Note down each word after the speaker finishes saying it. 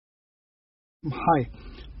Hi,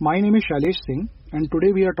 my name is Shailesh Singh and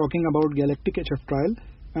today we are talking about GALACTIC HF trial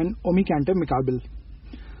and Omecamtiv Mecarbil.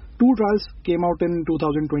 Two trials came out in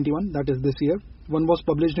 2021, that is this year. One was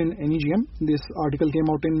published in NEJM. This article came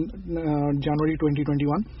out in January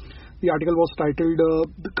 2021. The article was titled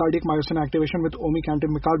The Cardiac Myosin Activation with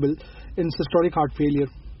Omecamtiv Mecarbil in Systolic Heart Failure.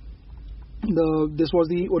 This was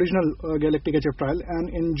the original GALACTIC HF trial, and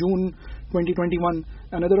in June 2021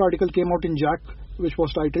 another article came out in JACC which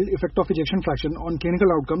was titled Effect of Ejection Fraction on Clinical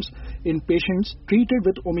Outcomes in Patients Treated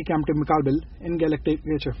with Omecamtiv Mecarbil in GALACTIC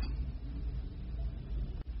HF.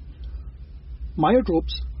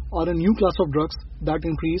 Myotropes are a new class of drugs that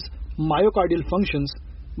increase myocardial functions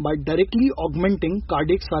by directly augmenting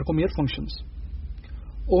cardiac sarcomere functions.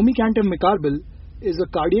 Omecamtiv Mecarbil is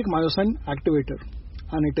a cardiac myosin activator,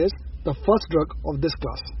 and it is the first drug of this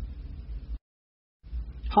class.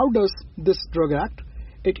 How does this drug act?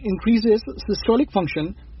 It increases systolic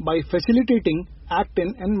function by facilitating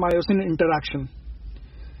actin and myosin interaction.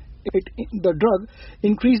 The drug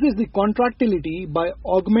increases the contractility by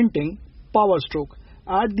augmenting power stroke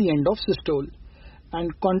at the end of systole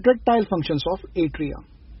and contractile functions of atria.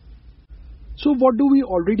 So what do we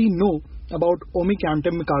already know about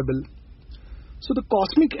Omecamtiv Mecarbil? So the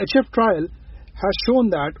COSMIC HF trial has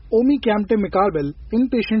shown that Omecamtiv Mecarbil in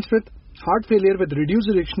patients with heart failure with reduced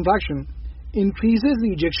ejection fraction increases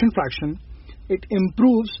the ejection fraction, it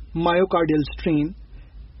improves myocardial strain,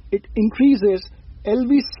 it increases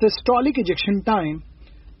LV systolic ejection time,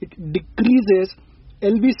 it decreases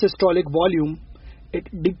LV systolic volume, it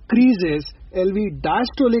decreases LV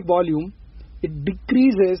diastolic volume, it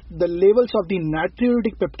decreases the levels of the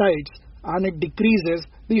natriuretic peptides, and it decreases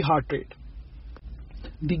the heart rate.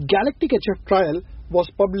 The GALACTIC HF trial was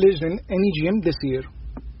published in NEJM this year.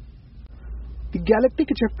 The GALACTIC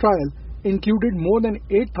HF trial included more than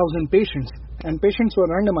 8,000 patients, and patients were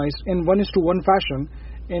randomized in 1:1 fashion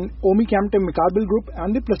in Omecamtiv Mecarbil group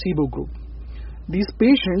and the placebo group. These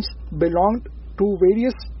patients belonged to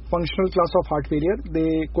various functional class of heart failure.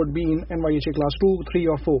 They could be in NYHA class 2, 3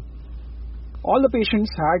 or 4. All the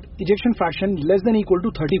patients had ejection fraction less than equal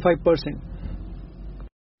to 35%.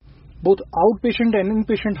 Both outpatient and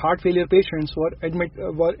inpatient heart failure patients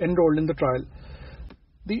were enrolled in the trial.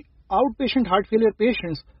 The outpatient heart failure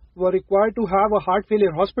patients were required to have a heart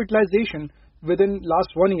failure hospitalization within last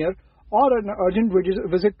 1 year or an urgent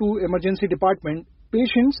visit to emergency department.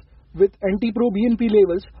 Patients with NT-proBNP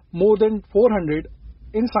levels more than 400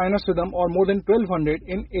 in sinus rhythm or more than 1200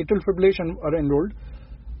 in atrial fibrillation are enrolled,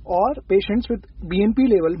 or patients with BNP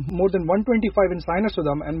level more than 125 in sinus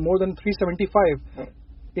rhythm and more than 375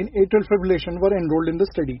 in atrial fibrillation were enrolled in the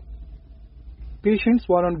study. Patients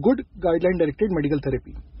were on good guideline-directed medical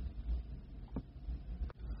therapy.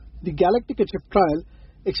 The GALACTIC HF trial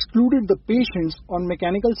excluded the patients on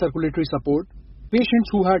mechanical circulatory support, patients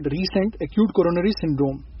who had recent acute coronary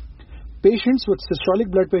syndrome. Patients with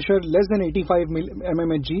systolic blood pressure less than 85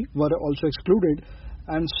 mmHg were also excluded,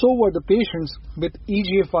 and so were the patients with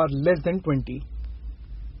eGFR less than 20.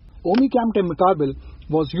 Omecamtiv Mecarbil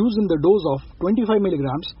was used in the dose of 25 mg,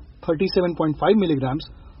 37.5 mg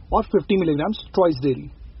or 50 mg twice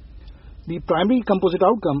daily. The primary composite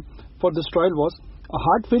outcome for this trial was a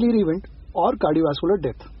heart failure event or cardiovascular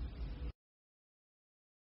death.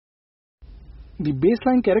 The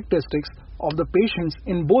baseline characteristics of the patients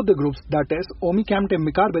in both the groups, that is Omecamtiv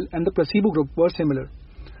Mecarbil and the placebo group, were similar.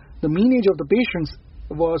 The mean age of the patients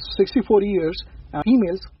was 64 years, and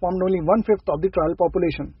females formed only 1/5 of the trial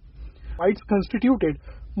population. Whites constituted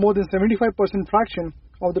more than 75% fraction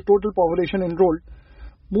of the total population enrolled.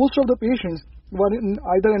 Most of the patients were in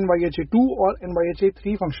either NYHA 2 or NYHA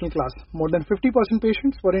 3 functional class. More than 50%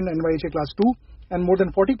 patients were in NYHA class 2 and more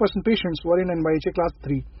than 40% patients were in NYHA class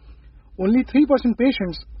 3. Only 3%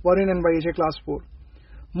 patients were in NYHA class 4.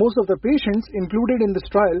 Most of the patients included in this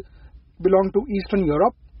trial belonged to Eastern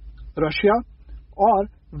Europe, Russia or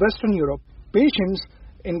Western Europe. Patients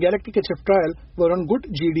in GALACTIC HF trial were on good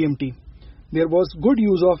GDMT. There was good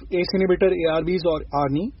use of ACE inhibitor ARBs or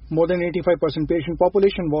ARNI. More than 85% patient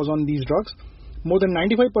population was on these drugs. More than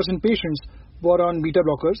 95% patients were on beta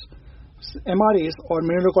blockers. MRAs or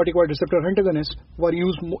mineralocorticoid receptor antagonists were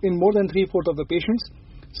used in more than 3/4 of the patients.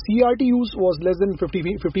 CRT use was less than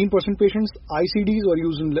 15% patients. ICDs were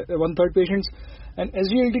used in 1/3 patients, and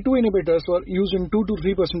SGLT2 inhibitors were used in 2 to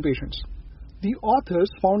 3% patients. The authors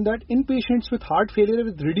found that in patients with heart failure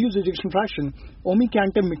with reduced ejection fraction,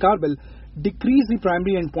 Omecamtiv Mecarbil decreased the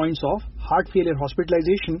primary endpoints of heart failure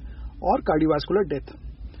hospitalization or cardiovascular death.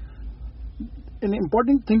 An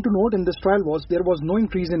important thing to note in this trial was there was no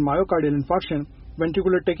increase in myocardial infarction,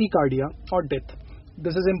 ventricular tachycardia or death.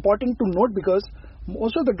 This is important to note because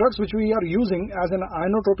Most of the drugs which we are using as an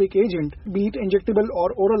inotropic agent, be it injectable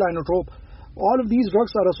or oral inotrope, all of these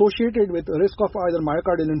drugs are associated with risk of either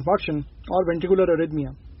myocardial infarction or ventricular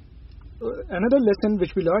arrhythmia. Another lesson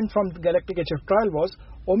which we learned from the GALACTIC HF trial was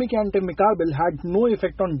Omecamtiv Mecarbil had no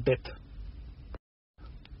effect on death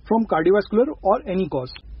from cardiovascular or any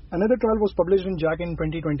cause. Another trial was published in JACC in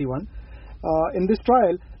 2021. In this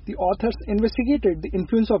trial, the authors investigated the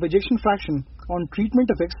influence of ejection fraction on treatment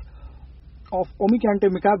effects of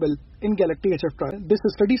Omecamtiv Mecarbil in GALACTIC HF trial. This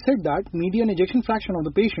study said that median ejection fraction of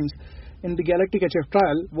the patients in the GALACTIC HF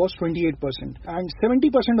trial was 28%, and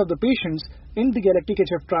 70% of the patients in the GALACTIC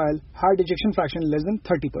HF trial had ejection fraction less than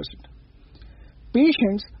 30%.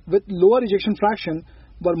 Patients with lower ejection fraction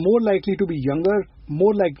were more likely to be younger,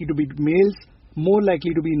 more likely to be males, more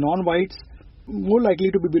likely to be non-whites, more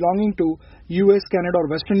likely to be belonging to US, Canada or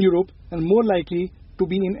Western Europe, and more likely to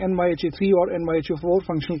be in NYHA3 or NYHA4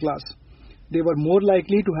 functional class. They were more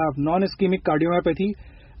likely to have non-ischemic cardiomyopathy,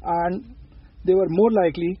 and they were more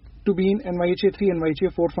likely to be in NYHA3 and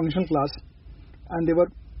NYHA4 functional class, and they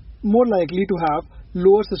were more likely to have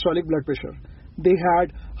lower systolic blood pressure. They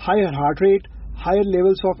had higher heart rate, higher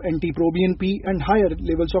levels of NT-proBNP, and higher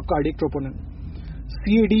levels of cardiac troponin.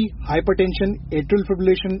 CAD, hypertension, atrial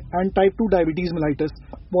fibrillation, and type 2 diabetes mellitus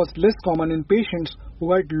was less common in patients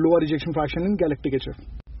who had lower ejection fraction in GALACTIC HF.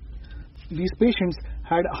 These patients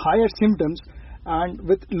had higher symptoms, and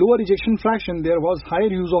with lower ejection fraction there was higher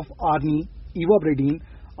use of ARNI, ivabradine,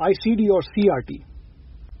 ICD or CRT.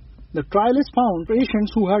 The trialists found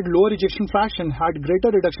patients who had lower ejection fraction had greater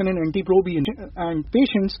reduction in NT-proBNP, and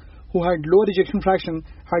patients who had lower ejection fraction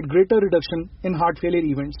had greater reduction in heart failure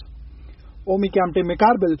events. Omecamtiv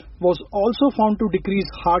Mecarbil was also found to decrease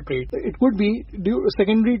heart rate. It could be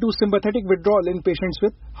secondary to sympathetic withdrawal in patients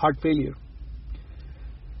with heart failure.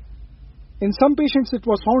 In some patients, it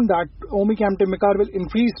was found that Omecamtiv Mecarbil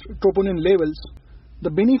increased troponin levels. The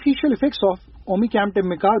beneficial effects of Omecamtiv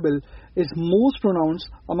Mecarbil is most pronounced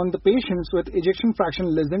among the patients with ejection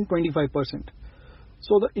fraction less than 25%.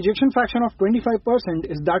 So the ejection fraction of 25%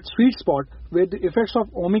 is that sweet spot where the effects of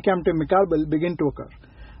Omecamtiv Mecarbil begin to occur.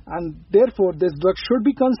 And therefore, this drug should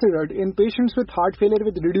be considered in patients with heart failure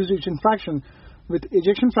with reduced ejection fraction with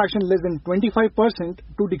ejection fraction less than 25%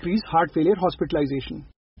 to decrease heart failure hospitalization.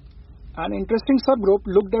 An interesting subgroup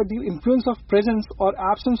looked at the influence of presence or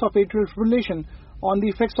absence of atrial fibrillation on the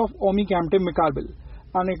effects of Omecamtiv Mecarbil,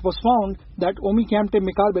 and it was found that Omecamtiv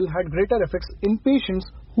Mecarbil had greater effects in patients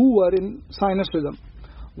who were in sinus rhythm.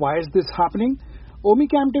 Why is this happening?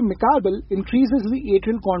 Omecamtiv Mecarbil increases the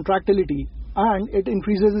atrial contractility and it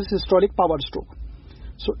increases the systolic power stroke.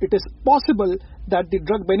 So it is possible that the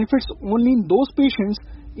drug benefits only in those patients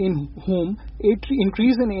in whom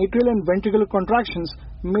increase in atrial and ventricular contractions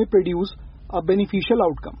may produce a beneficial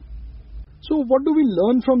outcome. So what do we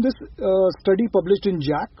learn from this study published in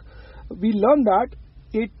JACC? We learned that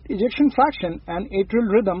ejection fraction and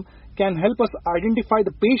atrial rhythm can help us identify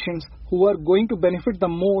the patients who are going to benefit the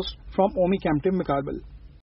most from Omecamtiv Mecarbil.